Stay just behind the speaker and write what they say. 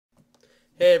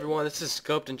Hey everyone, this is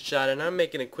Scoped and Shot, and I'm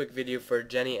making a quick video for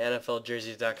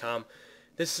JennyNFLJerseys.com.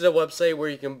 This is a website where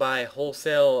you can buy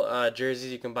wholesale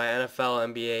jerseys. You can buy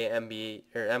NFL, NBA, NBA,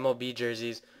 or MLB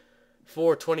jerseys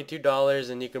for $22,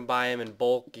 and you can buy them in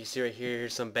bulk. You see right here,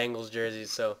 here's some Bengals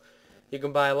jerseys. So you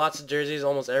can buy lots of jerseys.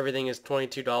 Almost everything is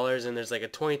 $22, and there's like a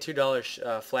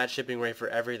 $22 flat shipping rate for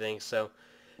everything. So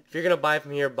if you're gonna buy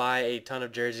from here, buy a ton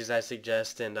of jerseys, I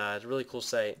suggest, and it's a really cool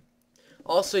site.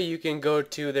 Also, you can go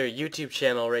to their YouTube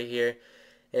channel right here,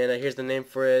 and here's the name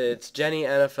for it. It's Jenny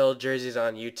NFL Jerseys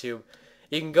on YouTube.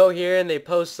 You can go here, and they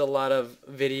post a lot of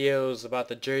videos about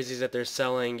the jerseys that they're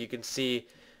selling. You can see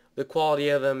the quality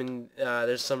of them, and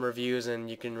there's some reviews, and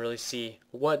you can really see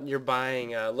what you're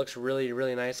buying. It looks really,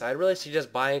 really nice. I'd really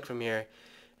suggest buying from here.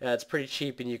 It's pretty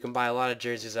cheap, and you can buy a lot of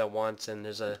jerseys at once, and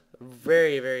there's a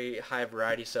very, very high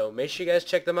variety. So make sure you guys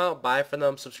check them out, buy from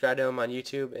them, subscribe to them on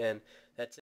YouTube, and